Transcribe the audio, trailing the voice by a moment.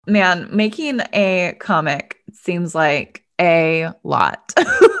Man, making a comic seems like a lot,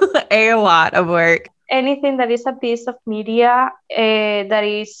 a lot of work. Anything that is a piece of media that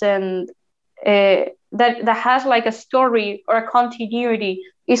isn't that has like a story or a continuity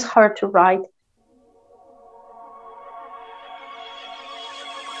is hard to write.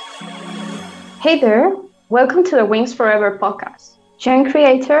 Hey there, welcome to the Wings Forever podcast. Join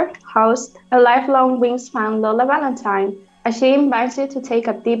creator, host, and lifelong Wings fan Lola Valentine as she invites you to take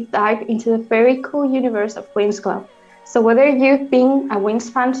a deep dive into the very cool universe of Wings Club. So whether you've been a Wings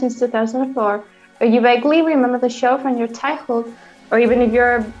fan since 2004, or you vaguely remember the show from your childhood, or even if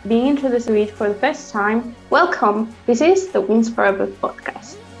you're being introduced to it for the first time, welcome. This is the Wings Forever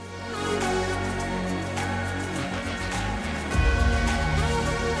podcast.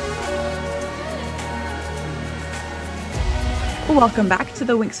 Welcome back to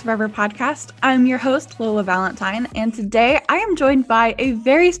the Winx Forever podcast. I'm your host, Lola Valentine, and today I am joined by a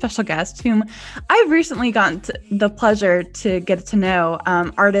very special guest whom I've recently gotten the pleasure to get to know,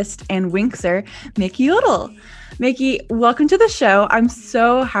 artist and Winxer, Mickey Yodel. Mickey, welcome to the show. I'm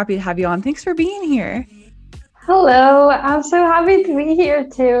so happy to have you on. Thanks for being here. Hello, I'm so happy to be here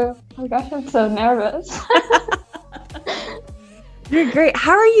too. Oh my gosh, I'm so nervous. You're great.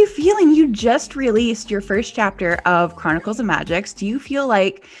 How are you feeling? You just released your first chapter of Chronicles of Magix. Do you feel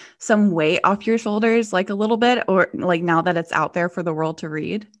like some weight off your shoulders, like a little bit, or like now that it's out there for the world to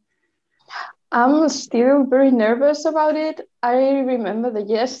read? I'm still very nervous about it. I remember that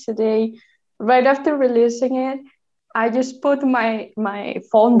yesterday, right after releasing it, I just put my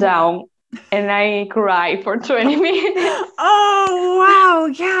phone down and I cried for 20 minutes. Oh, wow.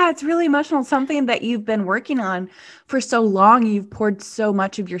 Yeah, it's really emotional. Something that you've been working on for so long. You've poured so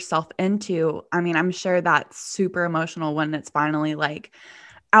much of yourself into. I mean, I'm sure that's super emotional when it's finally like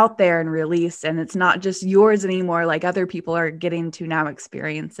out there and released and it's not just yours anymore. Like other people are getting to now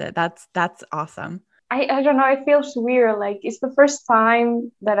experience it. That's awesome. I don't know, it feels weird. Like it's the first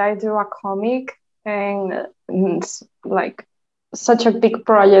time that I do a comic and it's like such a big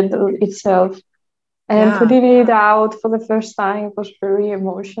project itself. And Yeah. putting it out for the first time was very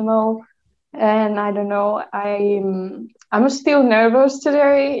emotional. And I don't know, I'm still nervous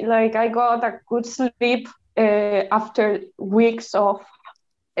today. Like I got a good sleep after weeks of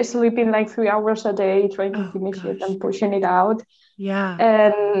sleeping like 3 hours a day, trying to Oh, finish it gosh. and pushing it out. Yeah.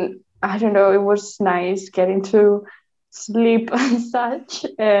 And I don't know, it was nice getting to sleep and such.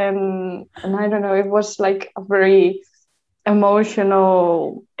 And I don't know, it was like a very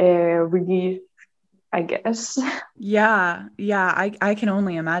emotional relief, I guess. Yeah. Yeah. I can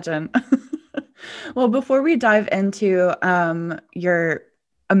only imagine. Well, before we dive into your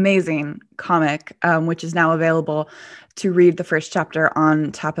amazing comic, which is now available to read the first chapter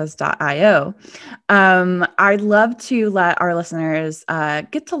on tapas.io, I'd love to let our listeners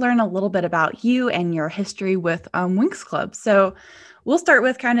get to learn a little bit about you and your history with Winx Club. So we'll start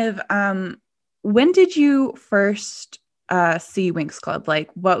with kind of when did you first see Winx Club? Like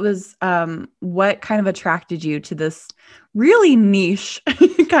what kind of attracted you to this really niche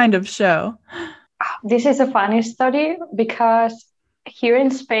kind of show? This is a funny story because here in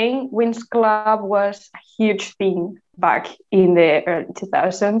Spain, Wings Club was a huge thing back in the early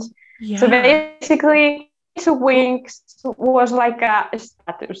 2000s. So Yeah. basically, to Wings was like a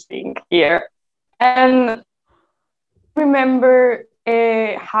status thing here. And I remember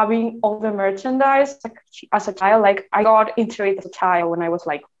having all the merchandise as a child. Like I got into it as a child when I was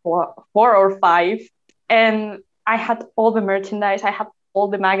like four or five. And I had all the merchandise. I had all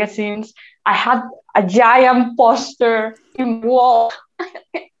the magazines. I had a giant poster in the wall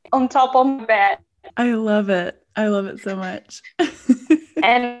on top of my bed. I love it. I love it so much.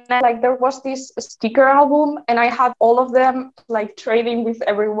 And like there was this sticker album, and I had all of them like trading with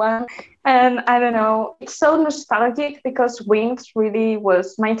everyone. And I don't know, it's so nostalgic because Wings really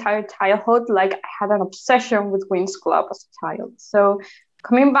was my entire childhood. Like I had an obsession with Wings Club as a child. So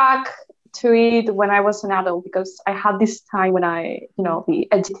coming back to it when I was an adult, because I had this time when the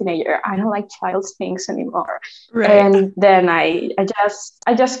edgy teenager, I don't like child's things anymore. Right. And then I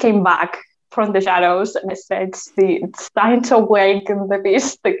just came back from the shadows and I said, it's time to awaken the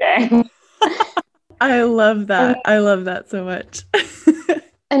beast again. I love and, that. I love that so much.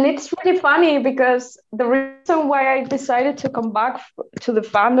 and it's really funny because the reason why I decided to come back to the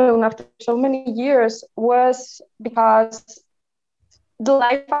fandom after so many years was because the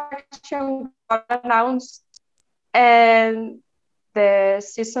live action got announced and the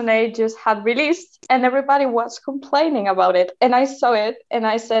season 8 just had released and everybody was complaining about it. And I saw it and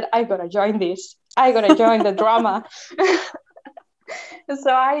I said, I gotta join this. I gotta join the drama. So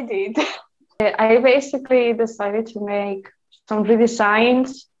I did. I basically decided to make some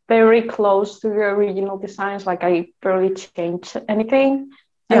redesigns very close to the original designs. Like I barely changed anything.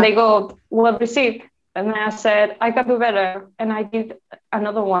 And Yeah. they go, what is it? And I said, I can do better. And I did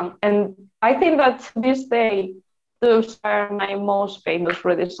another one. And I think that to this day, those are my most famous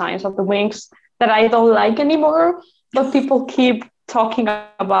redesigns of the wings that I don't like anymore, but people keep talking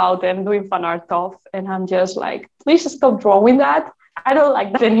about and doing fan art of. And I'm just like, please stop drawing that. I don't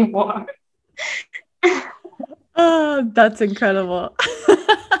like that anymore. Oh, that's incredible.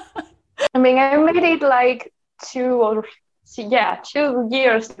 I mean, I made it like 2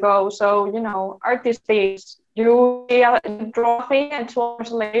 years ago. So, you know, artist things, you draw a thing and 2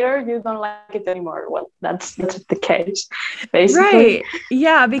 hours later you don't like it anymore. Well, that's the case, basically. Right.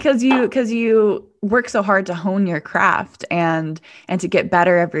 Yeah, because you work so hard to hone your craft and to get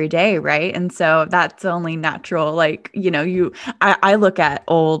better every day, right? And so that's only natural. Like, I look at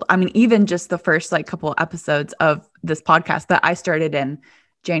I mean, even just the first like couple episodes of this podcast that I started in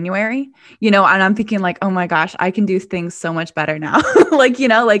January, and I'm thinking like, oh my gosh, I can do things so much better now. Like,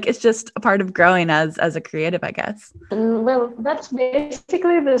 like it's just a part of growing as a creative, I guess. Well, that's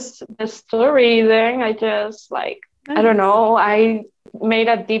basically the story. Then I just like, I don't know, I made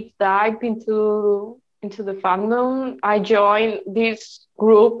a deep dive into the fandom. I joined this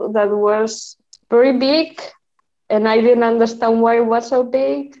group that was very big, and I didn't understand why it was so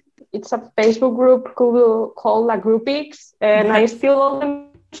big. It's a Facebook group called La Groupix, and I still love them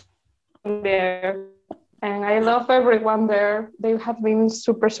there. And I love everyone there. They have been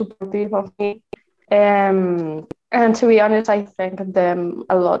super supportive of me. And to be honest, I thank them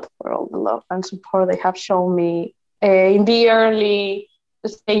a lot for all the love and support they have shown me in the early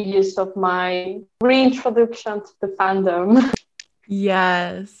stages of my reintroduction to the fandom.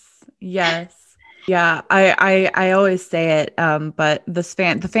 Yes. Yeah, I always say it, but the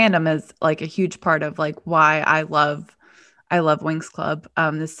fandom is like a huge part of like why I love Winx Club.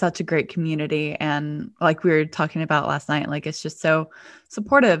 It's such a great community, and like we were talking about last night, like it's just so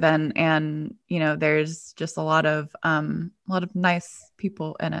supportive, and there's just a lot of nice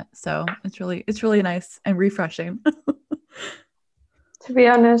people in it. So it's really nice and refreshing. To be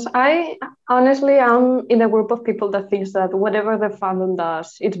honest, I'm in a group of people that thinks that whatever the fandom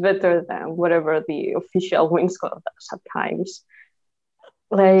does, it's better than whatever the official Winx Club does at times.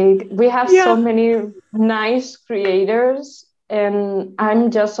 Like we have so many nice creators, and I'm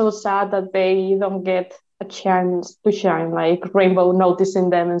just so sad that they don't get a chance to shine. Like Rainbow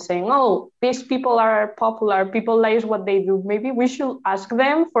noticing them and saying, "Oh, these people are popular. People like what they do. Maybe we should ask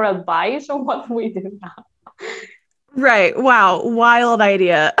them for advice on what we do now." Right. Wow. Wild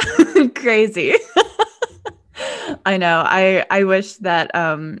idea. Crazy. I know. I wish that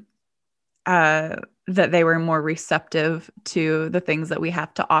that they were more receptive to the things that we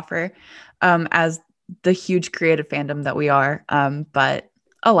have to offer as the huge creative fandom that we are. But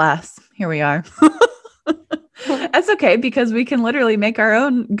alas, here we are. That's okay, because we can literally make our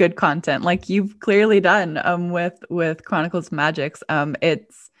own good content like you've clearly done with Chronicles of Magix.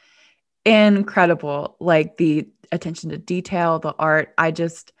 It's incredible, like the attention to detail, the art. I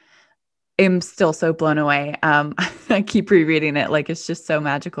just am still so blown away. I keep rereading it, like it's just so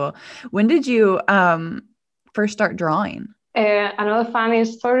magical. When did you first start drawing? Another funny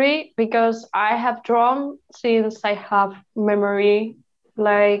story, because I have drawn since I have memory.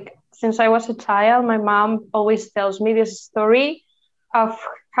 Like since I was a child, my mom always tells me this story of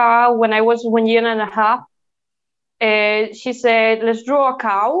how when I was 1 year and a half, she said, let's draw a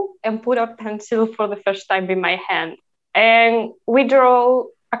cow, and put a pencil for the first time in my hand. And we drew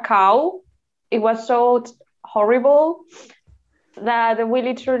a cow. It was so horrible that we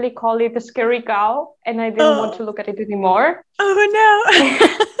literally call it a scary cow, and I didn't want to look at it anymore. Oh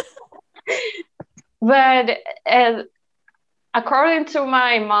no. But according to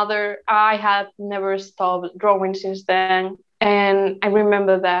my mother, I had never stopped drawing since then. And I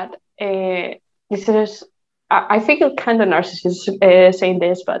remember that this is, I think it's kind of narcissist saying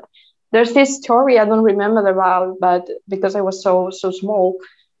this, but there's this story I don't remember about, but because I was so small.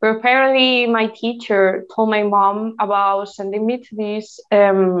 But apparently my teacher told my mom about sending me to these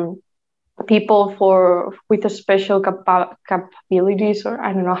people with a special capabilities, or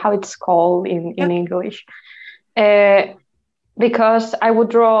I don't know how it's called in English, because I would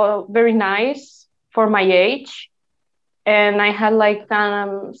draw very nice for my age, and I had like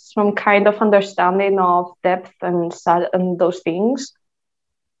some kind of understanding of depth and those things.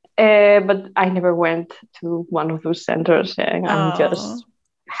 But I never went to one of those centers, and I'm just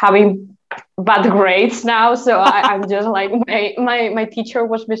having bad grades now. So I'm just like, my teacher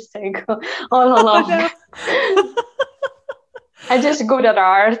was mistaken all along. I'm just good at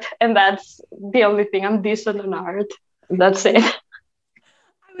art, and that's the only thing. I'm decent in art. That's it.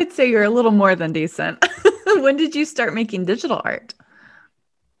 I would say you're a little more than decent. When did you start making digital art?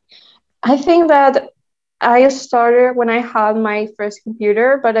 I think that I started when I had my first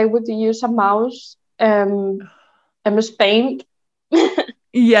computer, but I would use a mouse, MS Paint, and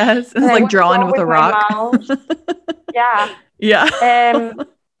Yes, it's I like would drawing draw with with a my rock. mouse. Yeah. Yeah. Um,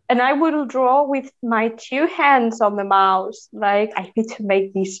 and I would draw with my two hands on the mouse. Like I need to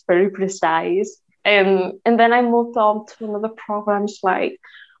make this very precise. And then I moved on to another programs like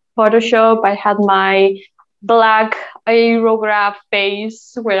Photoshop. I had my black aerograph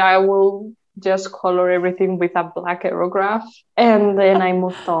base where I will just color everything with a black aerograph. And then I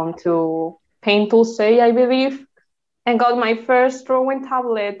moved on to Paint Tool Say, I believe, and got my first drawing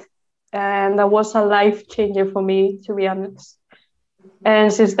tablet. And that was a life changer for me, to be honest.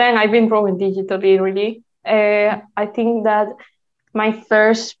 And since then, I've been drawing digitally, really. I think that my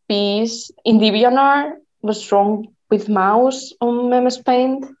first piece in DeviantArt was drawn with mouse on MS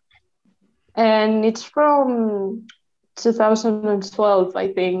Paint. And it's from 2012, I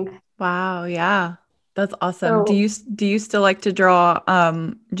think. Wow, yeah. That's awesome. Do So, you still like to draw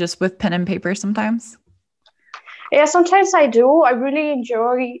just with pen and paper sometimes? yeah, sometimes I do. I really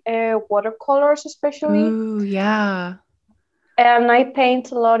enjoy watercolors, especially. Ooh, yeah. And I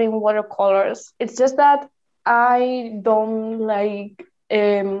paint a lot in watercolors. It's just that I don't like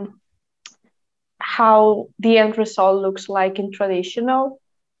how the end result looks like in traditional,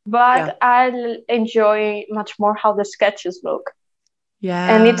 Yeah. but I enjoy much more how the sketches look.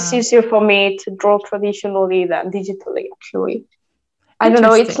 And it's Yeah. easier for me to draw traditionally than digitally, actually. I don't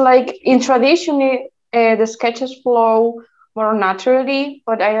know, it's Interesting. like in tradition, the sketches flow more naturally,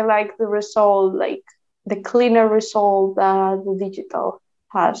 but I like the result, like the cleaner result that the digital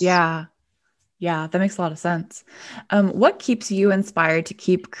has. Yeah. Yeah, that makes a lot of sense. What keeps you inspired to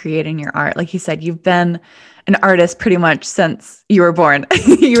keep creating your art? Like you said, you've been an artist pretty much since you were born.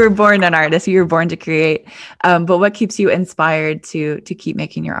 You were born an artist. You were born to create. But what keeps you inspired to keep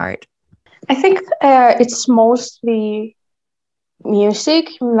making your art? I think it's mostly music.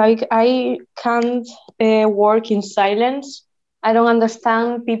 Like I can't work in silence. I don't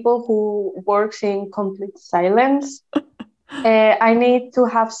understand people who works in complete silence. I need to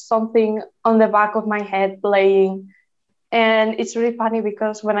have something on the back of my head playing. And it's really funny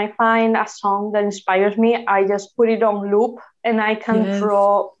because when I find a song that inspires me, I just put it on loop and I can Yes.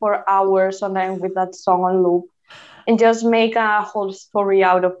 draw for hours on end with that song on loop and just make a whole story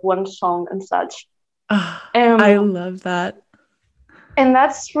out of one song and such. Ah, I Um, love that. and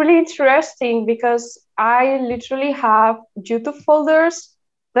that's really interesting because I literally have YouTube folders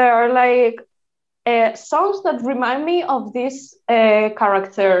that are like songs that remind me of this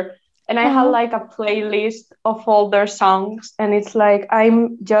character. And I have Oh, like a playlist of all their songs, and it's like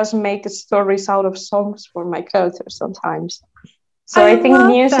I'm just make stories out of songs for my characters sometimes. So I I think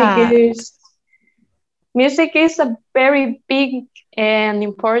love that. music is a very big and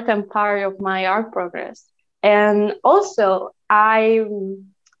important part of my art progress. And also, I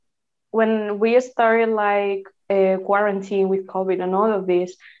when we started like quarantine with COVID and all of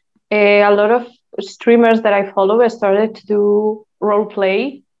this, a lot of streamers that I follow started to do role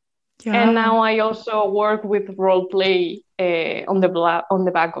play, and Yeah. now I also work with role play on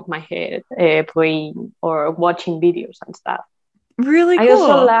the back of my head, playing or watching videos and stuff. Really I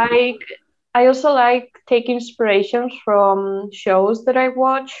also cool. like I also like taking inspirations from shows that I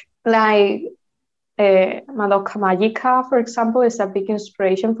watch, like Madoka Magica, for example, is a big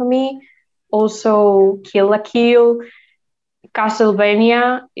inspiration for me. Also, Kill la Kill,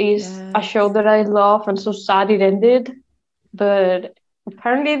 Castlevania is a show Yes. that I love, and so sad it ended. But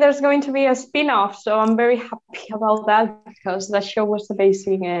apparently, there's going to be a spin off, so I'm very happy about that because that show was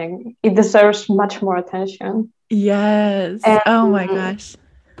amazing and it deserves much more attention. Yes. And Oh my gosh.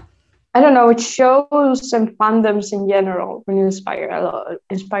 I don't know, it shows and fandoms in general really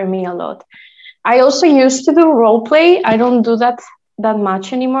inspire me a lot. I also used to do role play. I don't do that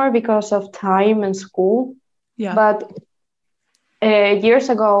much anymore because of time and school. Yeah. But years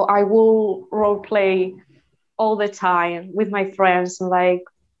ago, I will role play all the time with my friends, like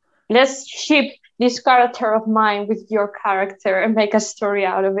let's ship this character of mine with your character and make a story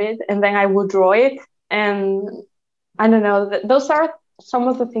out of it, and then I will draw it. And I don't know, those are some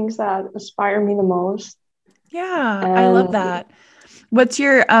of the things that inspire me the most. Yeah, I love And that. What's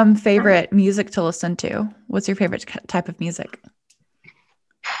your favorite music to listen to? What's your favorite type of music?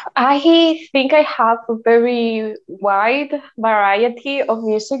 I think I have a very wide variety of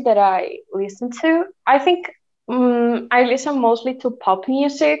music that I listen to. I think I listen mostly to pop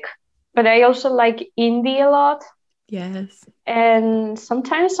music, but I also like indie a lot. Yes. And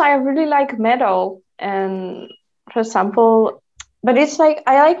sometimes I really like metal. And for example, but it's like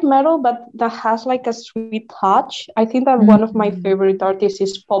I like metal, but that has like a sweet touch. I think that one of my Mm. favorite artists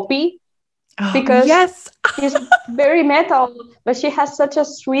is Poppy Oh, because yes. she's very metal, but she has such a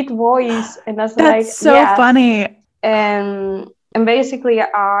sweet voice, and that's That's like so yeah. funny. And basically,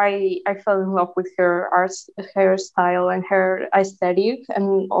 I fell in love with her art, hairstyle, and her aesthetic,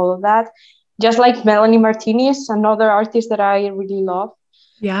 and all of that. Just like Melanie Martinez, another artist that I really love.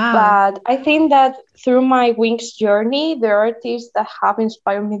 Yeah. But I think that through my Wings journey, the artists that have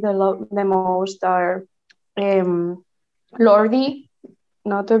inspired me the most are Lordi.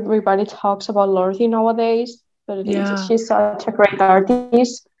 Not everybody talks about Lordi nowadays, but Yeah. she's such a great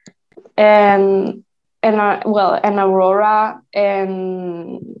artist. And and Aurora,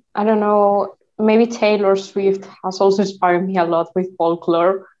 and I don't know, maybe Taylor Swift has also inspired me a lot with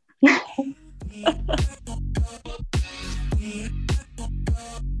folklore.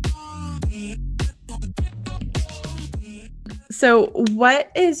 So, what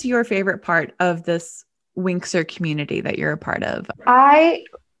is your favorite part of this Winkster community that you're a part of? I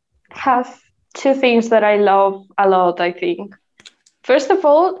have two things that I love a lot, I think. First of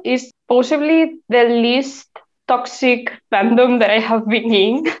all, is possibly the least toxic fandom that I have been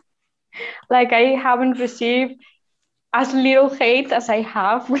in. Like, I haven't received as little hate as I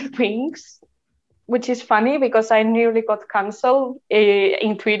have with Wings, which is funny because I nearly got canceled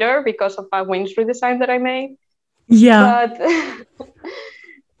in Twitter because of a Wings redesign that I made. Yeah. But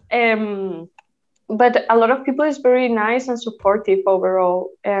um, but a lot of people is very nice and supportive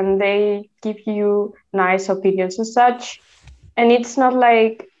overall, and they give you nice opinions and such. And it's not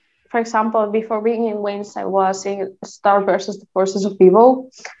like, for example, before being in Wings, I was in Star versus the Forces of Evil,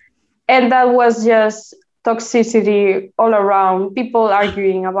 and that was just toxicity all around. People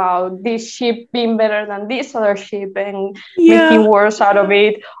arguing about this ship being better than this other ship and making Yeah. wars out of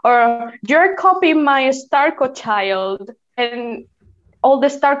it, or you're copying my Starco child, and all the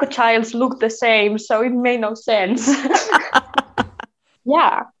Starco childs look the same, so it made no sense.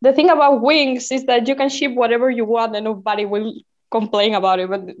 Yeah, the thing about Wings is that you can ship whatever you want and nobody will complain about it,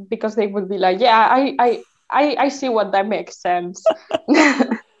 but because they would be like, yeah, I see what that makes sense.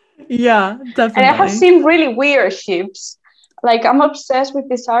 Yeah, And I have definitely. seen really weird ships. Like I'm obsessed with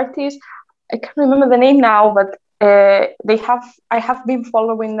this artist. I can't remember the name now, but I have been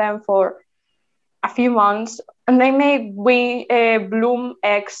following them for a few months, and they made Bloom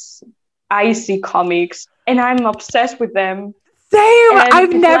X Icy comics, and I'm obsessed with them. Same. And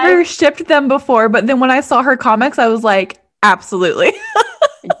I've it's never like, shipped them before, but then when I saw her comics, I was like, absolutely.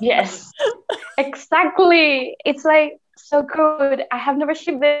 yes, exactly. It's like so good. I have never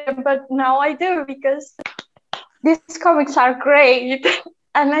shipped them, but now I do because these comics are great.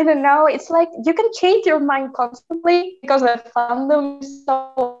 And I don't know, it's like you can change your mind constantly because the fandom is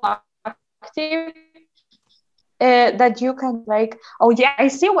so active that you can like, oh yeah, I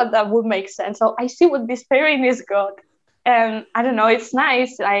see what that would make sense. So I see what this pairing is good. And I don't know, it's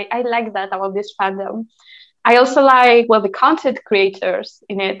nice. I like that about this fandom. I also like, well, the content creators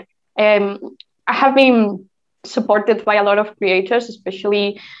in it. I have been supported by a lot of creators,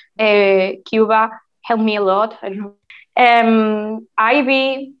 especially Cuba helped me a lot. I don't know.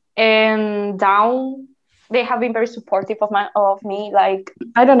 Ivy and Down, they have been very supportive of me. Like,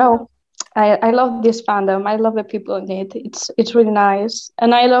 I don't know. I love this fandom. I love the people in it. It's really nice.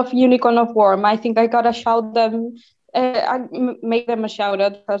 And I love Unicorn of Worm. I think I gotta shout them make them a shout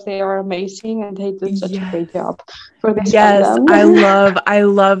out because they are amazing and they do such a Yes. great job for this Yes, fandom. I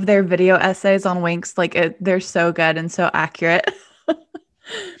love their video essays on Winx. Like they're so good and so accurate.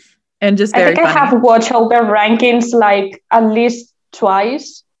 And just I very think I funny. have watched all their rankings like at least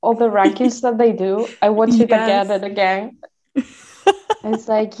twice. All the rankings that they do, I watch it Yes. again and again. It's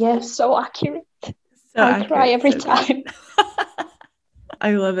like, yes, so accurate. So I cry accurate, every so good. time.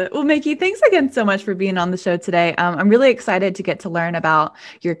 I love it. Well, Mickey, thanks again so much for being on the show today. I'm really excited to get to learn about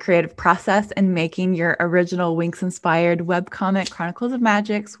your creative process in making your original Winx-inspired webcomic, Chronicles of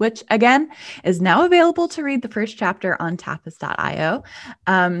Magix, which again is now available to read the first chapter on tapas.io.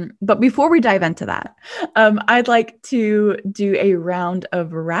 But before we dive into that, I'd like to do a round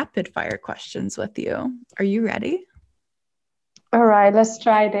of rapid fire questions with you. Are you ready? All right, let's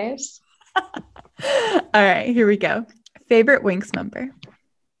try this. All right, here we go. Favorite Winx member?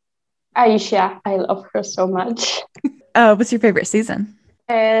 Aisha, I love her so much. What's your favorite season?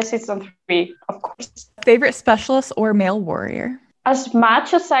 Season 3, of course. Favorite specialist or male warrior? As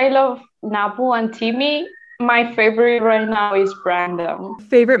much as I love Nabu and Timmy, my favorite right now is Brandon.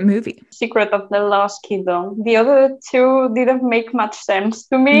 Favorite movie? Secret of the Lost Kingdom. The other two didn't make much sense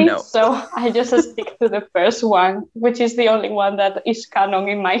to me, No. so I just stick to the first one, which is the only one that is canon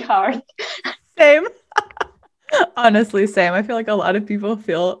in my heart. Same. Honestly, same. I feel like a lot of people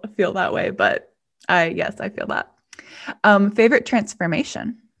feel that way, but yes, I feel that. Favorite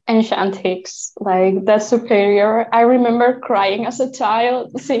transformation. Enchantrix, like the superior. I remember crying as a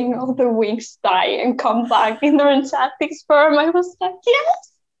child, seeing all the wings die and come back in their Enchantrix form. I was like,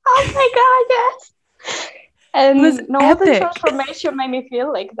 yes, oh my god, yes. It was And no, the epic. transformation made me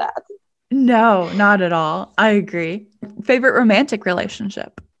feel like that. No, not at all. I agree. Favorite romantic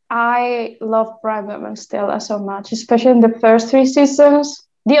relationship. I love Brandon and Stella so much, especially in the first three seasons.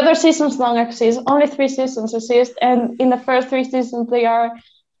 The other seasons don't exist, only three seasons exist. And in the first three seasons, they are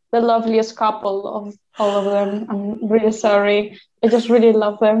the loveliest couple of all of them. I'm really sorry. I just really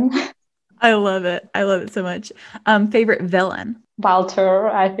love them. I love it. I love it so much. Favorite villain. Walter,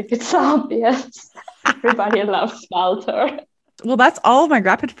 I think it's obvious. Everybody loves Walter. Well, that's all of my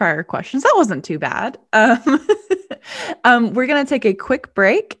rapid fire questions. That wasn't too bad. We're going to take a quick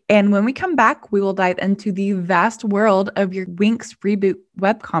break. And when we come back, we will dive into the vast world of your Winx reboot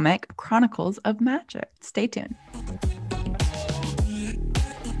webcomic, Chronicles of Magic. Stay tuned.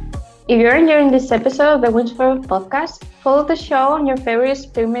 If you're enjoying this episode of the Winx World podcast, follow the show on your favorite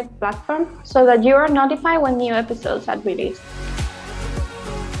streaming platform so that you are notified when new episodes are released.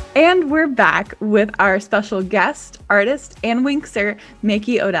 And we're back with our special guest, artist, and Winxer,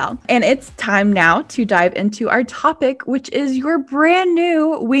 Maki Odell. And it's time now to dive into our topic, which is your brand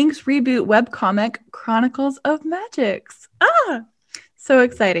new Winx reboot webcomic, Chronicles of Magix. So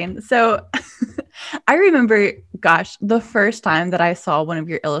exciting. So I remember, gosh, the first time that I saw one of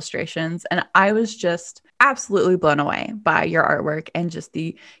your illustrations, and I was just absolutely blown away by your artwork and just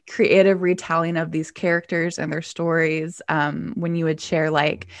the creative retelling of these characters and their stories. When you would share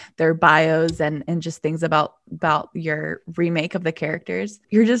like their bios and just things about your remake of the characters,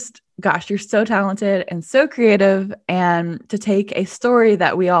 you're just, gosh, you're so talented and so creative. And to take a story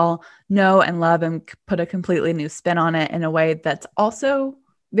that we all know and love and put a completely new spin on it in a way that's also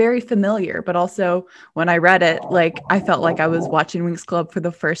very familiar, but also when I read it, like I felt like I was watching Winx Club for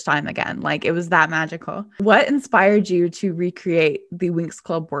the first time again. Like it was that magical. What inspired you to recreate the Winx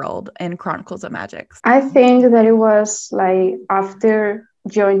Club world in Chronicles of Magix? I think that it was like after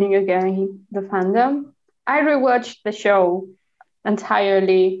joining again the fandom, I rewatched the show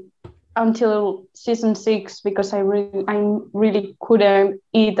entirely until season 6 because I really couldn't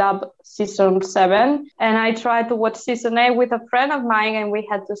eat up season 7, and I tried to watch season 8 with a friend of mine, and we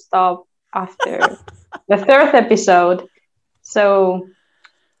had to stop after the third episode. So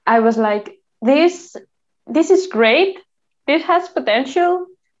I was like, this is great. This has potential,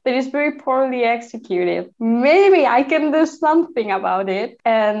 but it's very poorly executed. Maybe I can do something about it.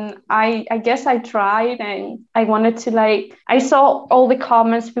 And I guess I tried, and I wanted to I saw all the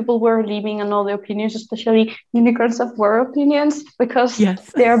comments people were leaving and all the opinions, especially Unicorns of War opinions, because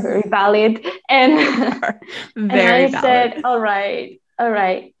Yes, they are very valid. And, very and I valid. said, all right,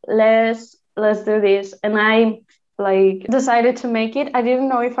 let's do this. And I decided to make it. I didn't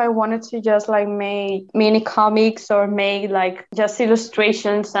know if I wanted to just make mini comics or make just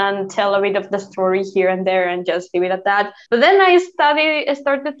illustrations and tell a bit of the story here and there and just leave it at that. But then I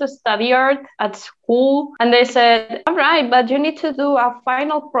started to study art at school, and they said, all right, but you need to do a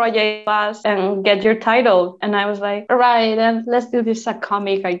final project and get your title. And I was like, all right, then let's do this a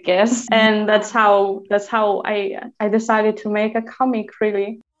comic, I guess. And that's how I decided to make a comic,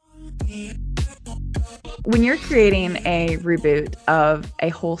 really. When you're creating a reboot of a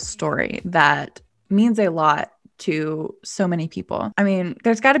whole story that means a lot to so many people, I mean,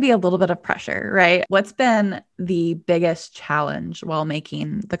 there's got to be a little bit of pressure, right? What's been the biggest challenge while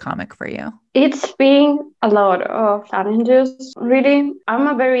making the comic for you? It's been a lot of challenges, really. I'm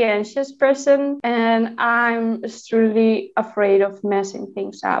a very anxious person, and I'm extremely afraid of messing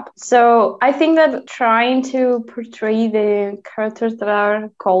things up. So I think that trying to portray the characters that are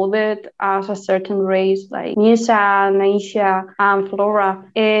coded as a certain race, like Nisa, Naisha, and Flora,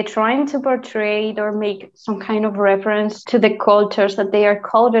 trying to portray or make some kind of reference to the cultures that they are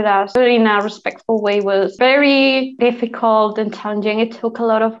coded as in a respectful way was very difficult and challenging. It took a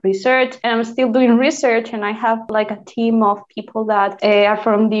lot of research, and I'm still doing research, and I have a team of people that are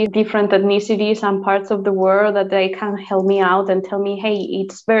from the different ethnicities and parts of the world that they can help me out and tell me, hey,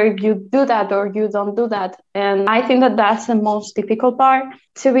 it's better you do that or you don't do that. And I think that that's the most difficult part.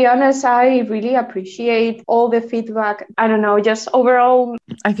 To be honest, I really appreciate all the feedback. I don't know, just overall.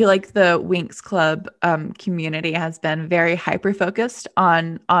 I feel like the Winx Club community has been very hyper-focused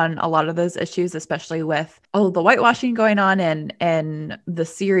on a lot of those issues, especially with all of the whitewashing going on in the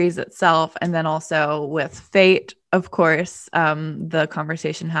series itself. And then also with Fate, of course, the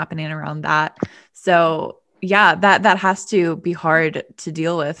conversation happening around that. So yeah, that has to be hard to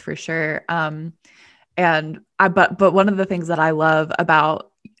deal with for sure. And but one of the things that I love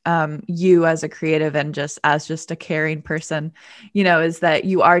about you as a creative and just a caring person, is that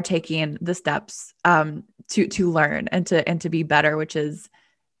you are taking the steps to learn and to be better, which is,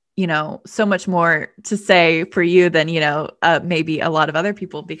 so much more to say for you than, maybe a lot of other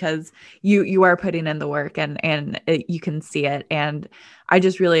people, because you are putting in the work and you can see it. And I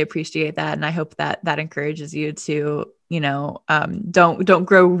just really appreciate that. And I hope that encourages you to, don't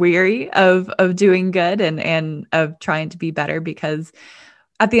grow weary of doing good and of trying to be better, because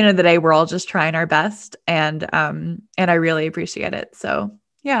at the end of the day, we're all just trying our best. And I really appreciate it. So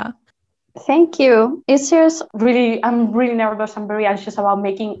yeah. Thank you. It's just I'm really nervous. I'm very anxious about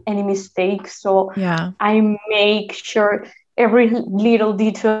making any mistakes. So Yeah. I make sure every little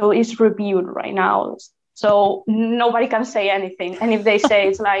detail is reviewed right now. So nobody can say anything. And if they say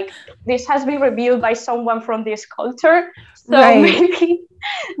it's like, this has been reviewed by someone from this culture. So right.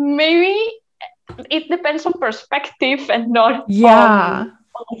 maybe it depends on perspective and not on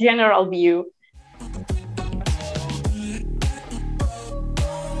general view.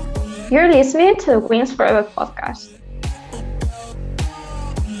 You're listening to the Wings Forever podcast.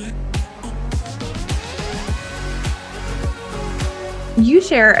 You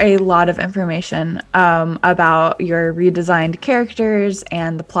share a lot of information about your redesigned characters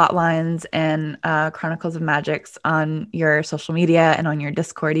and the plot lines and Chronicles of Magix on your social media and on your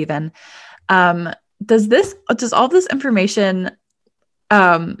Discord even. Does all this information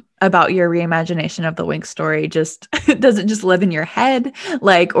about your reimagination of the Winx story does it just live in your head,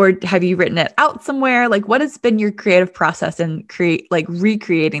 or have you written it out somewhere? What has been your creative process in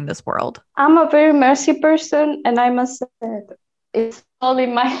recreating this world? I'm a very messy person, and I must say it's all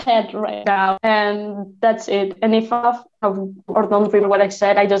in my head right now, and that's it. And if I or don't remember what I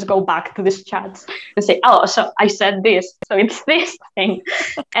said, I just go back to this chat and say, oh, so I said this, so it's this thing.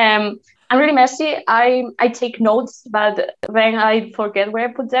 I'm really messy. I take notes, but then I forget where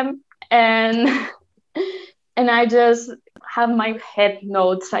I put them, and I just have my head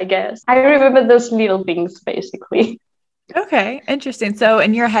notes, I guess. I remember those little things, basically. Okay, interesting. So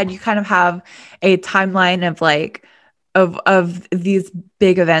in your head, you kind of have a timeline of these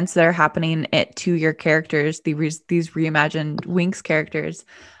big events that are happening to your characters, these reimagined Winx characters,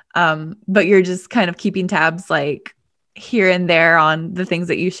 but you're just kind of keeping tabs here and there on the things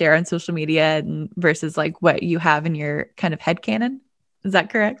that you share on social media and versus what you have in your kind of headcanon. Is that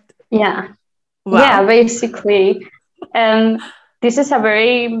correct? Yeah. Wow. Yeah, basically. And this is a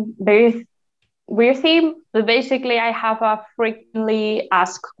very, very weird theme. But basically, I have a frequently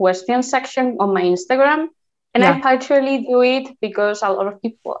asked questions section on my Instagram. And I partially do it because a lot of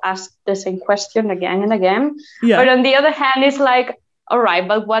people ask the same question again and again. Yeah. But on the other hand, it's all right,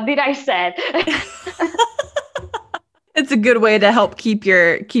 but what did I say? It's a good way to help keep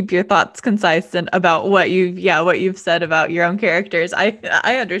your thoughts concise and about what you've said about your own characters.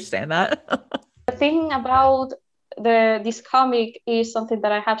 I understand that. The thing about this comic is something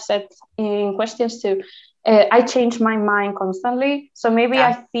that I have said in questions too. I change my mind constantly. So maybe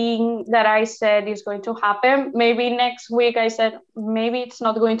I think that I said it's going to happen. Maybe next week I said maybe it's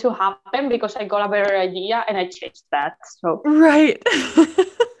not going to happen because I got a better idea and I changed that. So right.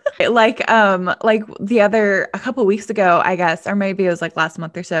 A couple of weeks ago, I guess, or maybe it was last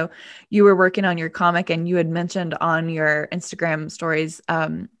month or so, you were working on your comic and you had mentioned on your Instagram stories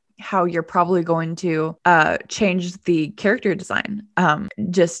how you're probably going to change the character design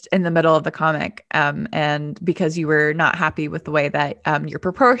just in the middle of the comic, and because you were not happy with the way that your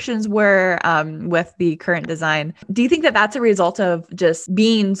proportions were with the current design. Do you think that that's a result of just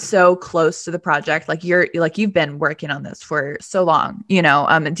being so close to the project? You've been working on this for so long,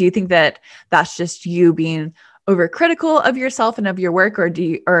 do you think that that's just you being overcritical of yourself and of your work, or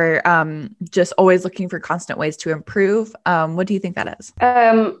just always looking for constant ways to improve? What do you think that is?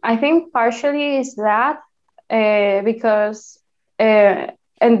 I think partially is that because and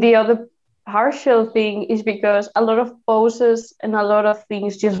the other partial thing is because a lot of poses and a lot of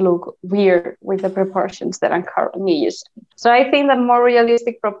things just look weird with the proportions that I'm currently using. So I think that more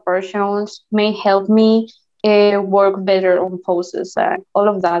realistic proportions may help me work better on poses and all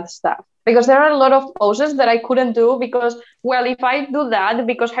of that stuff. Because there are a lot of poses that I couldn't do because, well, if I do that,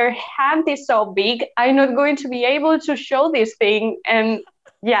 because her hand is so big, I'm not going to be able to show this thing. And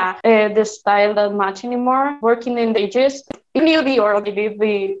the style doesn't match anymore. Working in the pages, I knew the order I did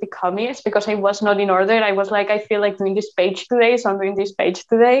the comics because I was not in order. I was I feel like doing this page today, so I'm doing this page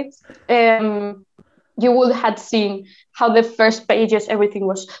today. You would have seen how the first pages, everything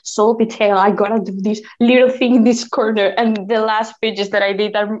was so detailed. I gotta do this little thing in this corner. And the last pages that I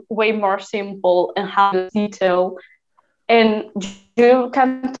did are way more simple and have the detail. and you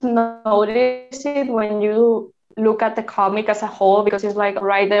can't notice it when you look at the comic as a whole, because it's like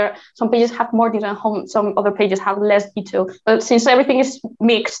right there, some pages have more detail, some other pages have less detail, but since everything is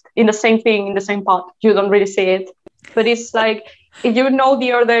mixed in the same thing, in the same pot, you don't really see it. But it's like, if you know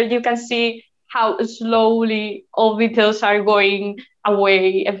the order, you can see how slowly all details are going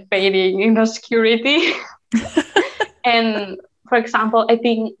away and fading in obscurity. And for example, I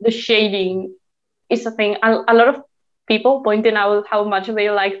think the shading is a thing. A lot of people pointing out how much they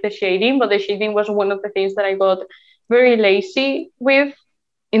like the shading, but the shading was one of the things that I got very lazy with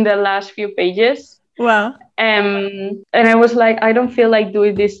in the last few pages. Wow. And I was like, I don't feel like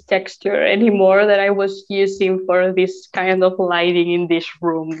doing this texture anymore that I was using for this kind of lighting in this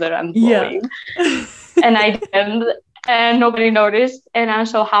room that I'm drawing. Yeah. And I didn't, and nobody noticed. And I'm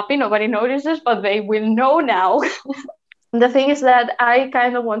so happy nobody notices, but they will know now. The thing is that I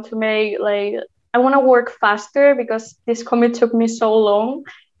kind of want to make, like, I want to work faster because this comic took me so long.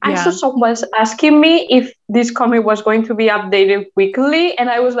 Yeah. I saw someone was asking me if this comic was going to be updated weekly, and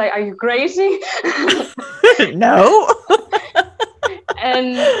I was like, "Are you crazy?" No.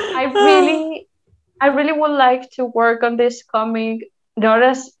 And I really would like to work on this comic, not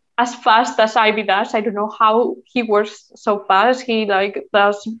as fast as Ivy does. I don't know how he works so fast. He like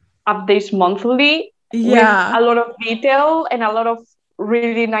does updates monthly, yeah, with a lot of detail and a lot of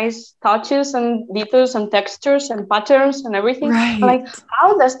really nice touches and details and textures and patterns and everything. Right. Like,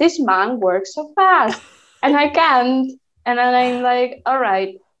 how does this man work so fast? And I can't. And then I'm like, all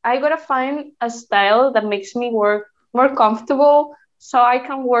right, I gotta find a style that makes me work more comfortable so I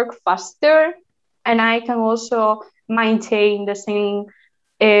can work faster and I can also maintain the same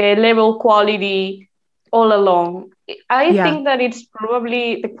level quality all along. I think that it's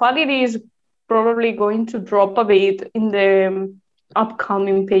probably, the quality is probably going to drop a bit in the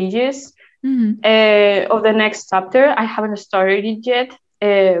upcoming pages of the next chapter. I haven't started it yet,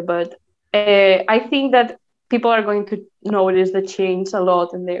 but I think that people are going to notice the change a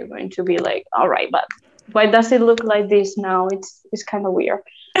lot, and they're going to be like, all right, but why does it look like this now? It's kind of weird.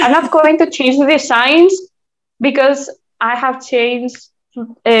 I'm not going to change the designs because I have changed,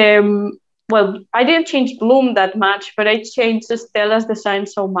 well, I didn't change Bloom that much, but I changed Stella's design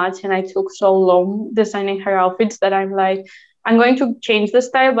so much, and I took so long designing her outfits that I'm like, I'm going to change the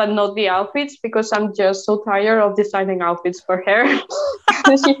style, but not the outfits, because I'm just so tired of designing outfits for her.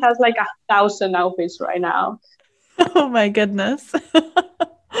 She has like 1,000 outfits right now. Oh my goodness.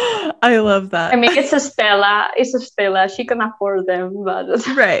 I love that. I mean, it's a Stella. It's a Stella. She can afford them, but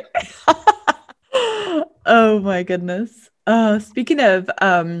right. Oh my goodness. Speaking of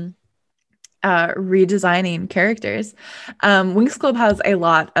redesigning characters, Winx Club has a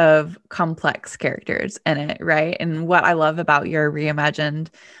lot of complex characters in it, right? And what I love about your reimagined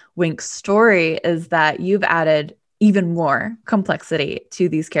Winx story is that you've added even more complexity to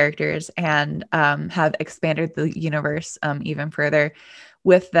these characters and have expanded the universe even further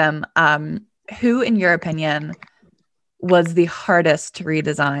with them. Who, in your opinion, was the hardest to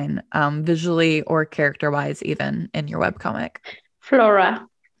redesign, visually or character-wise, even in your webcomic? Flora.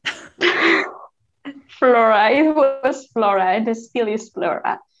 Flora. It was Flora, and it still is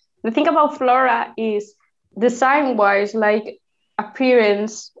Flora. The thing about Flora is, design-wise, like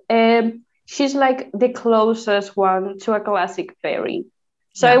appearance, she's like the closest one to a classic fairy.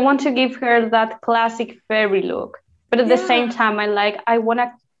 So I want to give her that classic fairy look. But at the same time, I want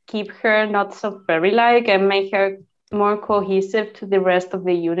to keep her not so fairy-like and make her more cohesive to the rest of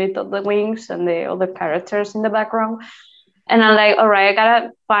the unit of the Winx and the other characters in the background. And I'm like, all right, I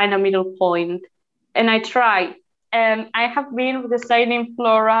gotta find a middle point. And I tried. And I have been designing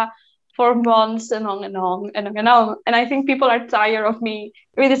Flora for months and on and on and on and on. And I think people are tired of me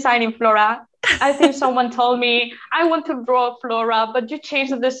redesigning Flora. I think someone told me, I want to draw Flora, but you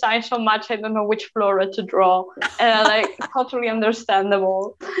changed the design so much, I don't know which Flora to draw. And I'm like, totally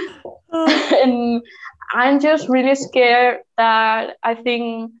understandable. And I'm just really scared that I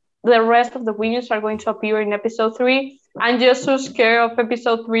think the rest of the Winx are going to appear in episode 3. I'm just so scared of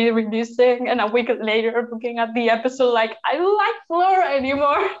episode 3 releasing, and a week later looking at the episode like, I don't like Flora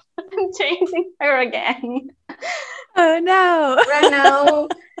anymore. I'm changing her again. Oh no.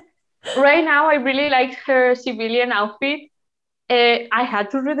 Right now, I really like her civilian outfit. I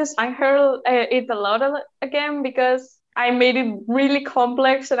had to redesign her it a lot again because I made it really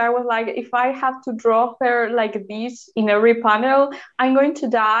complex, and I was like, if I have to draw her like this in every panel, I'm going to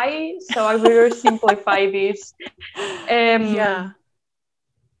die. So I will simplify this. And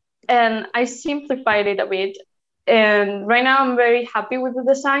I simplified it a bit. And right now I'm very happy with the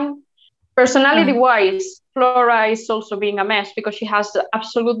design. Personality-wise, Flora is also being a mess because she has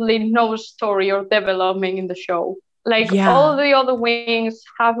absolutely no story or development in the show. Like all the other wings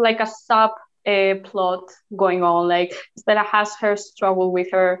have like a sub plot going on. Like Stella has her struggle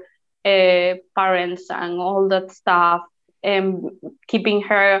with her parents and all that stuff, and keeping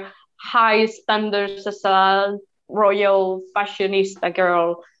her high standards as a royal fashionista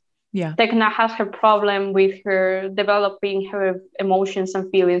girl. Yeah. Tecna has her problem with her developing her emotions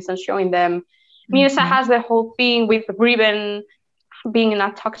and feelings and showing them. Mirza has the whole thing with Riven being in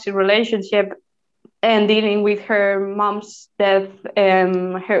a toxic relationship and dealing with her mom's death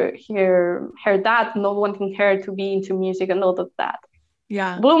and her dad not wanting her to be into music and all of that.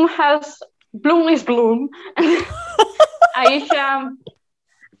 Yeah. Bloom is Bloom. Aisha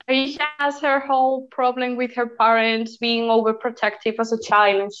has her whole problem with her parents being overprotective as a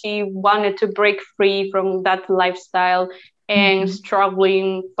child, and she wanted to break free from that lifestyle and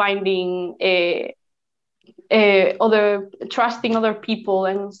struggling finding trusting other people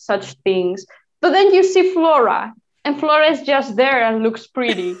and such things. But then you see Flora, and Flora is just there and looks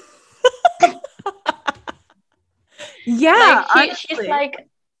pretty. Yeah, she's like,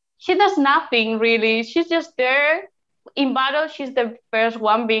 she does nothing really. She's just there. In battle, she's the first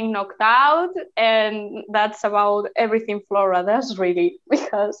one being knocked out, and that's about everything Flora does really.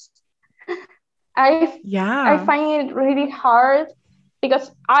 Because I find it really hard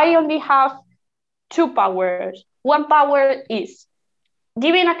because I only have two powers. One power is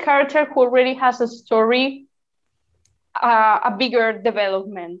giving a character who already has a story a bigger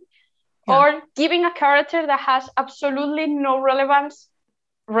development, or giving a character that has absolutely no relevance.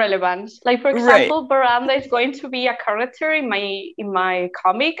 Like, for example, Veranda is going to be a character in my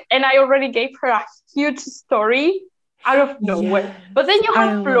comic, and I already gave her a huge story out of nowhere. But then you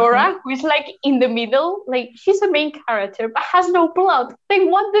have Flora, who is like in the middle, like she's a main character but has no plot.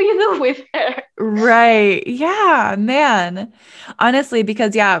 Then what do you do with her? Right. Yeah, man. Honestly,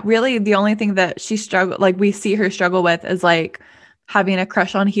 because really the only thing that she we see her struggle with is like having a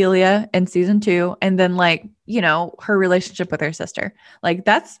crush on Helia in season 2, and then like, her relationship with her sister. Like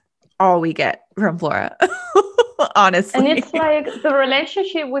that's all we get from Flora. Honestly. And it's like the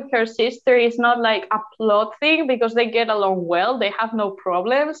relationship with her sister is not like a plot thing because they get along well. They have no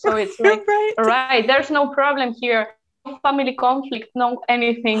problem. So it's like, right, there's no problem here. No family conflict, no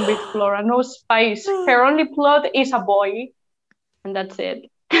anything with Flora, no spice. Her only plot is a boy, and that's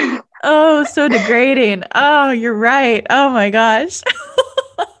it. Oh, so degrading. Oh, you're right. Oh my gosh.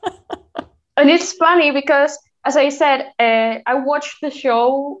 And it's funny because, as I said, I watched the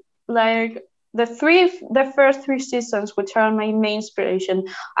show like the first 3 seasons, which are my main inspiration.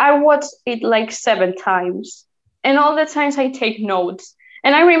 I watched it like 7 times, and all the times I take notes.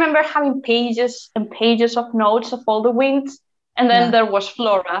 And I remember having pages and pages of notes of all the wings. And then there was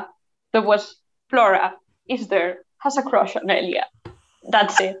Flora. Flora is there, has a crush on Elia.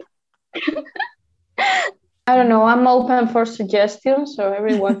 That's it. I don't know. I'm open for suggestions. So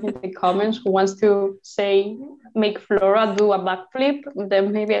everyone in the comments who wants to say make Flora do a backflip,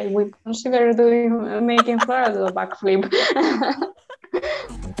 then maybe I will consider making Flora do a backflip.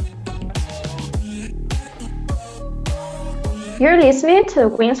 You're listening to the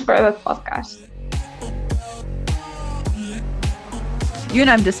Queens Forever podcast. You and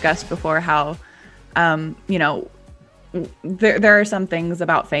I've discussed before how, there are some things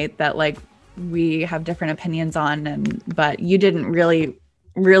about Fate that like we have different opinions on, but you didn't really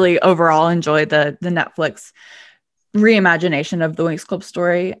overall enjoy the Netflix reimagination of the Winx Club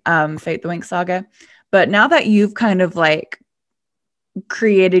story, Fate the Winx Saga. But now that you've kind of like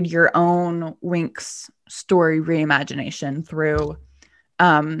created your own Winx story reimagination through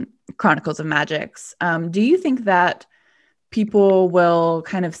Chronicles of Magix, do you think that people will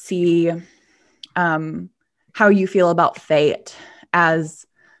kind of see how you feel about Fate as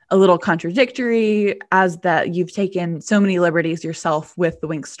a little contradictory, as that you've taken so many liberties yourself with the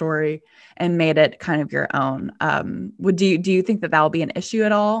Winx story and made it kind of your own? Do you think that will be an issue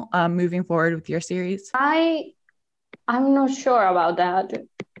at all moving forward with your series? I'm not sure about that,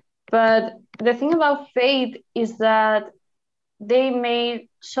 but the thing about Fate is that they made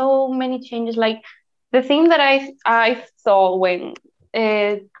so many changes. Like the thing that I thought when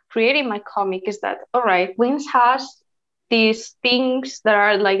creating my comic is that, all right, Winx has these things that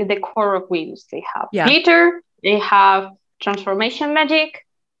are like the core of Winx. They have glitter, they have transformation magic,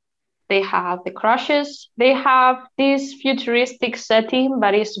 they have the crushes, they have this futuristic setting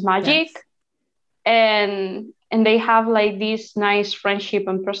that is magic, and they have like these nice friendship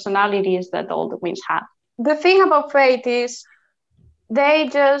and personalities that all the Winx have. The thing about Fate is they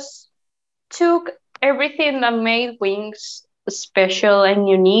just took everything that made Winx special and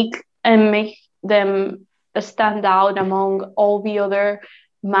unique and make them stand out among all the other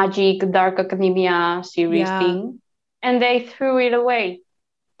Magic Dark Academia series thing. and they threw it away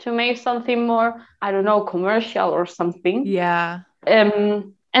to make something more, I don't know, commercial or something. Yeah.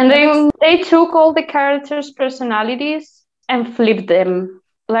 And they took all the characters' personalities and flipped them.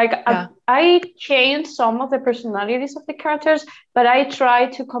 Like Yeah. I changed some of the personalities of the characters, but I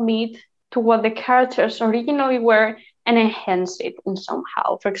tried to commit to what the characters originally were and enhance it in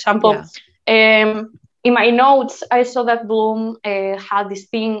somehow. For example, in my notes, I saw that Bloom had this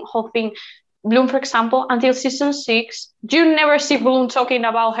whole thing. Bloom, for example, until season 6, you never see Bloom talking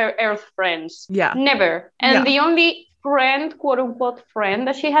about her Earth friends. Yeah. Never. And the only friend, quote unquote friend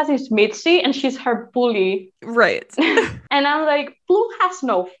that she has is Mitzi, and she's her bully. Right. And I'm like, Bloom has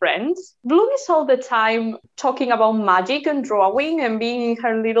no friends. Bloom is all the time talking about magic and drawing and being in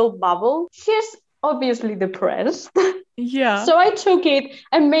her little bubble. She's obviously depressed. Yeah. So I took it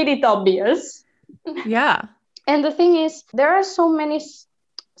and made it obvious. Yeah. And the thing is, there are so many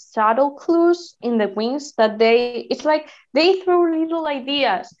subtle clues in the wings that it's like they throw little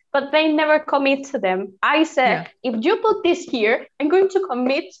ideas, but they never commit to them. I said, if you put this here, I'm going to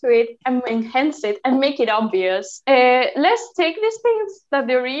commit to it and enhance it and make it obvious. Let's take these things that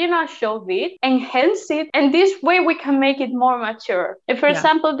the original show did, enhance it, and this way we can make it more mature. And for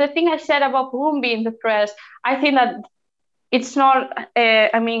example, the thing I said about Bloom being depressed, I think that it's not,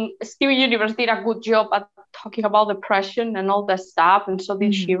 Steven Universe did a good job at talking about depression and all that stuff, and so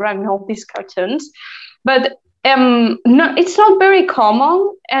did She-Ra and all these cartoons. But no, it's not very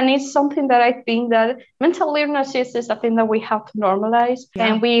common, and it's something that I think that mental illness is a thing that we have to normalize,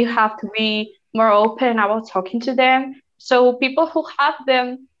 and we have to be more open about talking to them. So people who have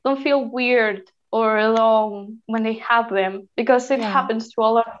them don't feel weird or alone when they have them, because it happens to a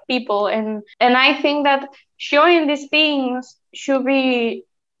lot of people. And I think that showing these things should be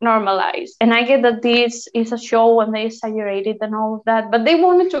normalized. And I get that this is a show and they exaggerated and all of that, but they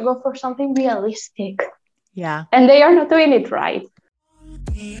wanted to go for something realistic. Yeah. And they are not doing it right.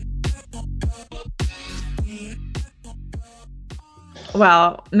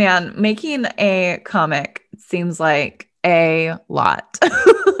 Wow, man, making a comic seems like a lot,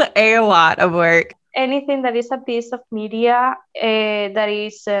 a lot of work. Anything that is a piece of media that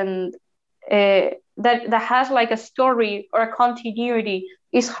isn't that has like a story or a continuity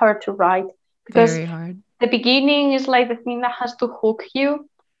is hard to write, because very hard. The beginning is like the thing that has to hook you,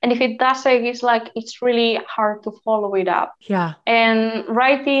 and if it doesn't, it's really hard to follow it up. Yeah. And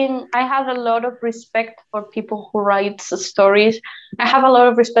writing, I have a lot of respect for people who write stories. I have a lot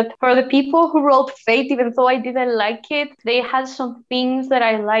of respect for the people who wrote Fate, even though I didn't like it. They had some things that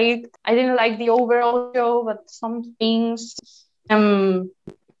I liked. I didn't like the overall show, but some things.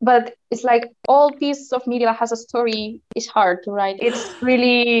 But it's like all pieces of media that has a story is hard to write. It's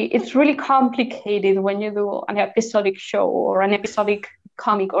really complicated when you do an episodic show or an episodic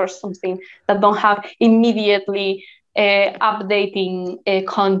comic or something that don't have immediately updating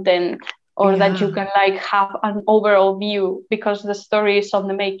content, or that you can like have an overall view because the story is on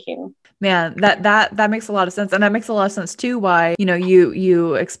the making. Man, that makes a lot of sense. And that makes a lot of sense too, why,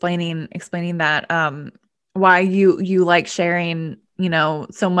 you explaining that, why you like sharing,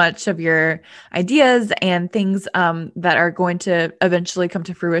 so much of your ideas and things that are going to eventually come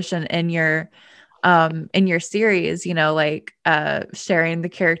to fruition in your series, sharing the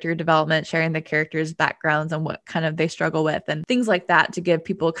character development, sharing the characters' backgrounds and what kind of they struggle with and things like that, to give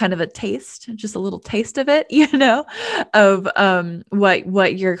people kind of a taste, just a little taste of it, of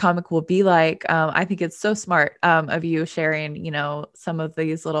what your comic will be like. I think it's so smart of you sharing, some of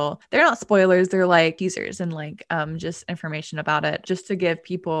these they're not spoilers, they're like teasers and just information about it, just to give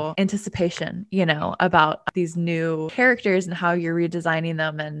people anticipation, about these new characters and how you're redesigning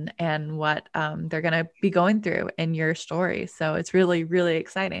them and what they're going to be going through in your story. So it's really, really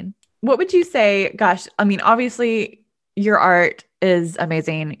exciting. What would you say? Gosh, I mean, obviously your art is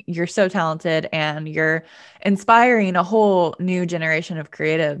amazing. You're so talented and you're inspiring a whole new generation of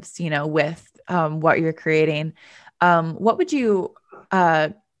creatives, with what you're creating. What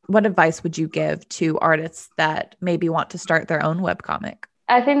advice would you give to artists that maybe want to start their own webcomic?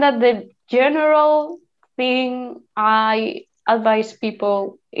 I think that the general thing I advise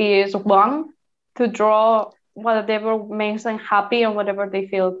people is, one, to draw whatever makes them happy and whatever they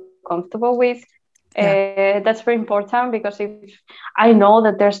feel comfortable with. That's very important, because if I know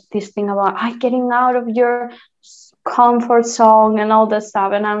that there's this thing about getting out of your comfort zone and all that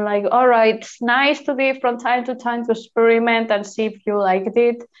stuff, and I'm like, all right, it's nice to be from time to time to experiment and see if you liked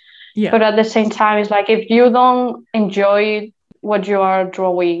it. But at the same time, it's like, if you don't enjoy what you are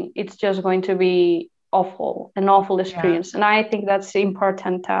drawing, it's just going to be an awful experience. And I think that's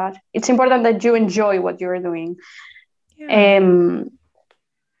important, that it's important that you enjoy what you're doing. And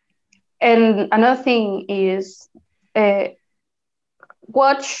another thing is,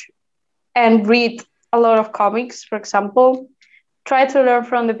 watch and read a lot of comics, for example. Try to learn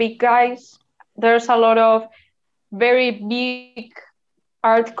from the big guys. There's a lot of very big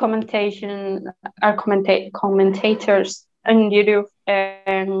commentators on YouTube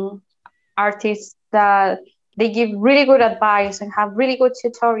and artists that they give really good advice and have really good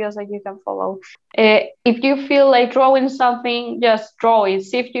tutorials that you can follow. If you feel like drawing something, just draw it.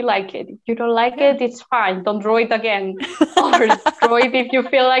 See if you like it. If you don't like it, it's fine. Don't draw it again. Or draw it if you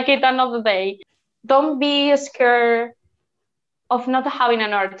feel like it another day. Don't be scared of not having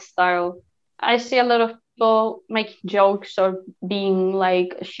an art style. I see a lot of people make jokes or being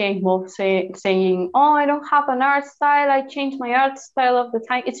like ashamed of saying, "Oh, I don't have an art style. I change my art style all the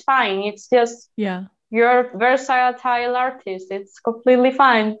time." It's fine. It's just you're a versatile artist. It's completely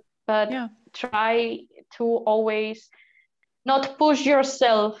fine. But try to always not push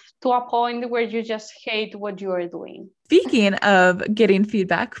yourself to a point where you just hate what you are doing. Speaking of getting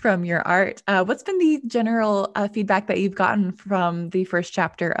feedback from your art, what's been the general feedback that you've gotten from the first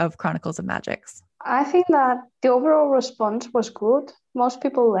chapter of Chronicles of Magix? I think that the overall response was good. Most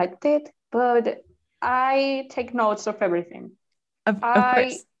people liked it, but I take notes of everything. Of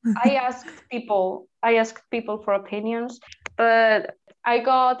course. I asked people for opinions, but I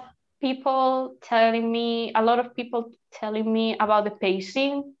got a lot of people telling me about the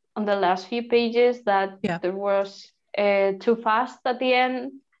pacing on the last few pages, that there was too fast at the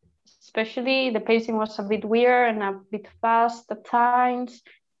end. Especially the pacing was a bit weird and a bit fast at times.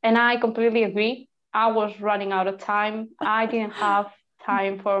 And I completely agree. I was running out of time. I didn't have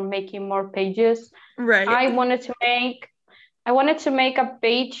time for making more pages. Right. I wanted to make a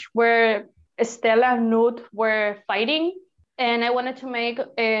page where Estella and Newt were fighting, and I wanted to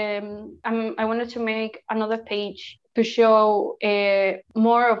make another page to show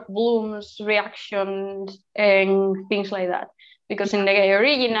more of Bloom's reactions and things like that. Because in the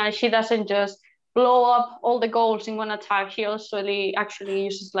original, she doesn't just blow up all the goals in one attack. She also actually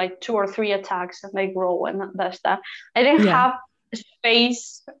uses like 2 or 3 attacks and they grow and that stuff. I didn't have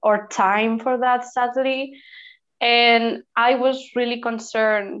space or time for that, sadly. And I was really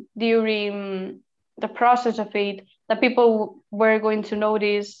concerned during the process of it that people were going to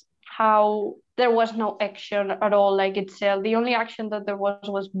notice how there was no action at all, like itself. The only action that there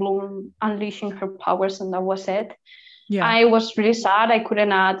was Bloom unleashing her powers, and that was it. Yeah. I was really sad I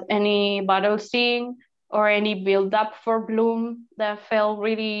couldn't add any battle scene or any build up for Bloom. That's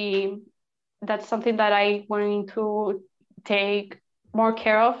something that I wanted to take more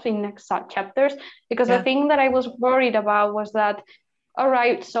care of in next chapters, because the thing that I was worried about was that, all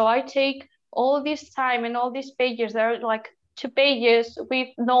right, so I take all this time and all these pages, there are like 2 pages with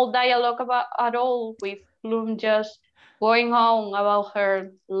no dialogue at all, with Bloom just going on about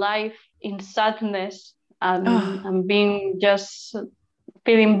her life in sadness and being just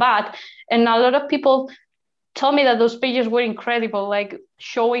feeling bad. And a lot of people told me that those pages were incredible, like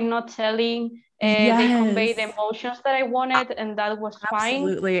showing, not telling. They convey the emotions that I wanted, and that was fine.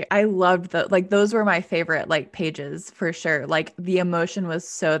 Absolutely. I loved that. Like, those were my favorite, like, pages for sure. Like, the emotion was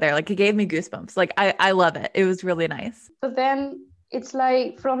so there. Like, it gave me goosebumps. Like, I love it. It was really nice. So then it's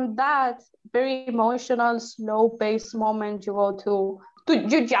like from that very emotional, slow-paced moment,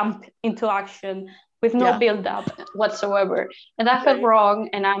 you jump into action with no build-up whatsoever. And I felt wrong,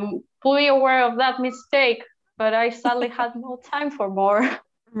 and I'm fully aware of that mistake, but I sadly had no time for more.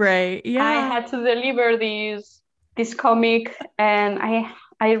 Right. Yeah. I had to deliver this comic, and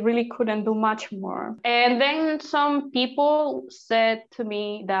I really couldn't do much more. And then some people said to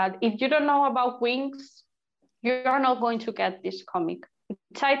me that if you don't know about Winx, you're not going to get this comic,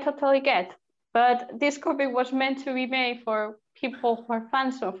 which I totally get. But this comic was meant to be made for people who are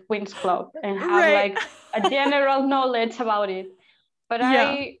fans of Winx Club and have like a general knowledge about it. But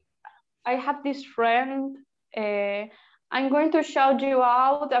I have this friend. I'm going to shout you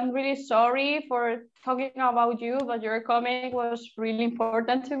out. I'm really sorry for talking about you, but your comic was really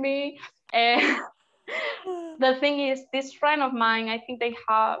important to me. And the thing is, this friend of mine, I think they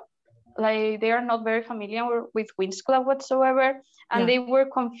are not very familiar with Winx Club whatsoever. And they were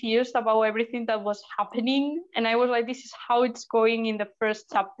confused about everything that was happening. And I was like, this is how it's going in the first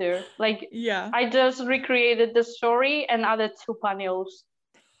chapter. Like, I just recreated the story and added 2 panels.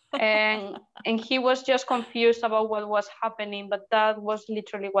 and he was just confused about what was happening, but that was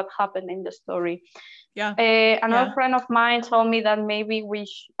literally what happened in the story. Another friend of mine told me that maybe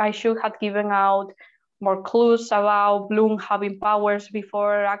I should have given out more clues about Bloom having powers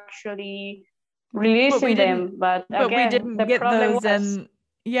before actually releasing them, but again, we didn't get those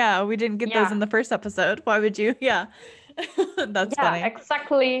we didn't get those in the first episode. Why would you? That's funny.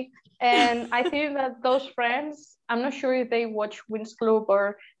 Exactly. And I think that those friends I'm not sure if they watch Winx Club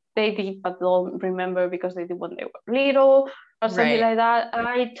or they did, but don't remember because they did when they were little or something Right. like that.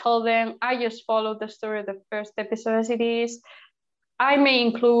 I told them I just followed the story of the first episode as it is. I may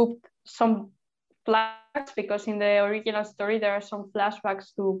include some flashbacks because in the original story there are some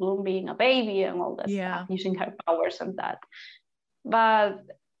flashbacks to Bloom being a baby and all that stuff, using her powers and that. But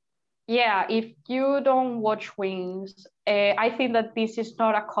yeah, if you don't watch Wings, I think that this is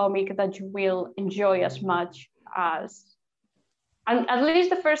not a comic that you will enjoy as much as, and at least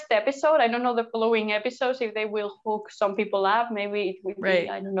the first episode. I don't know the following episodes if they will hook some people up. Maybe it will be,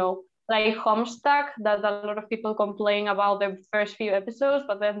 I don't know, like Homestuck, that a lot of people complain about the first few episodes,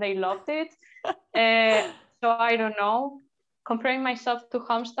 but then they loved it. So I don't know. Comparing myself to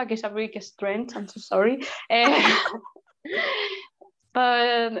Homestuck is a big strength. I'm so sorry.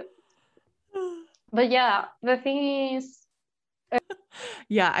 But yeah, the thing is,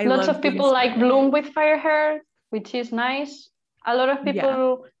 yeah, lots of people like Bloom with fire hair, which is nice. A lot of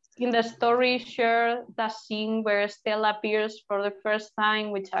people in the story share that scene where Stella appears for the first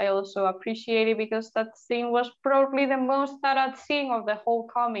time, which I also appreciated because that scene was probably the most thought scene of the whole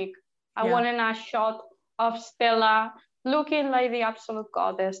comic. I wanted a shot of Stella looking like the absolute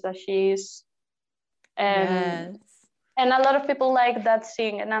goddess that she is. And a lot of people like that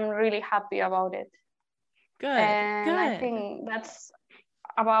scene, and I'm really happy about it. Good. I think that's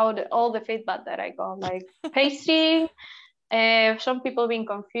about all the feedback that I got, like pacing, some people being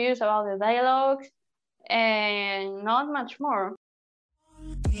confused about the dialogue, and not much more.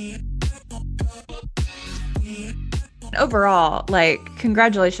 Overall, like,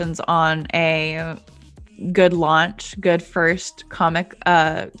 congratulations on a good launch, good first comic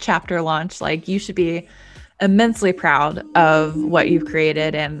chapter launch. Like, you should be immensely proud of what you've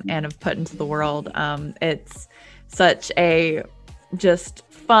created and have put into the world. It's such a just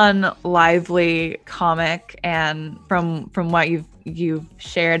fun, lively comic, and from what you've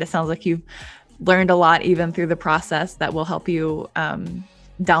shared, it sounds like you've learned a lot even through the process that will help you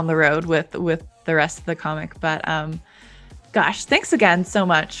down the road with the rest of the comic. But gosh, thanks again so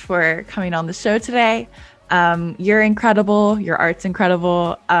much for coming on the show today. You're incredible. Your art's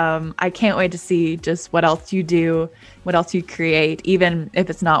incredible. I can't wait to see just what else you do, what else you create, even if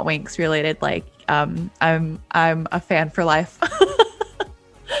it's not Winx related. Like, I'm a fan for life.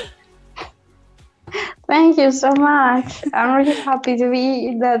 Thank you so much. I'm really happy to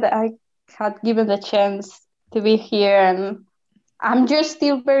be that I had given the chance to be here, and I'm just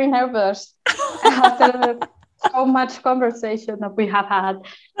still very nervous after so much conversation that we have had.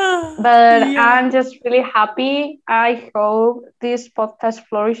 But I'm just really happy. I hope this podcast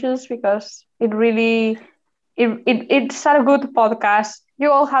flourishes because it's a good podcast.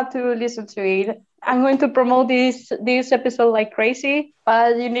 You all have to listen to it. I'm going to promote this episode like crazy,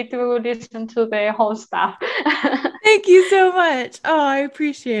 but you need to listen to the whole stuff. Thank you so much. Oh, I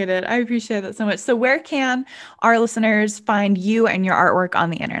appreciate it. I appreciate that so much. So where can our listeners find you and your artwork on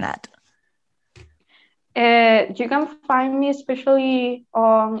the internet? You can find me especially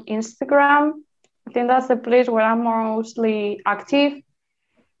on Instagram. I think that's the place where I'm mostly active.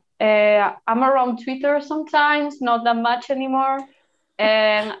 I'm around Twitter sometimes, not that much anymore.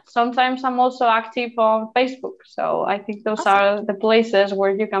 And sometimes I'm also active on Facebook. So I think those are the places where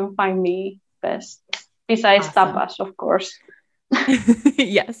you can find me best, besides Tapas, of course.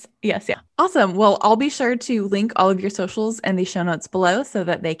 Yes. Awesome. Well, I'll be sure to link all of your socials in the show notes below so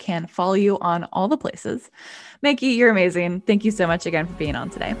that they can follow you on all the places. Maggie, you're amazing. Thank you so much again for being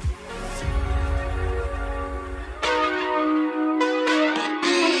on today.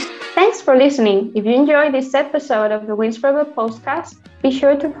 Thanks for listening. If you enjoyed this episode of the Wings Forever podcast, be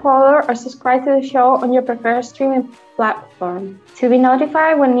sure to follow or subscribe to the show on your preferred streaming platform to be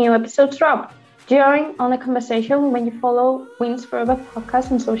notified when new episodes drop. Join on the conversation when you follow Wings Forever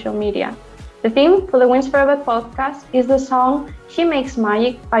podcast on social media. The theme for the Wings Forever podcast is the song She Makes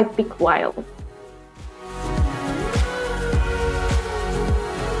Magic by Big Wild.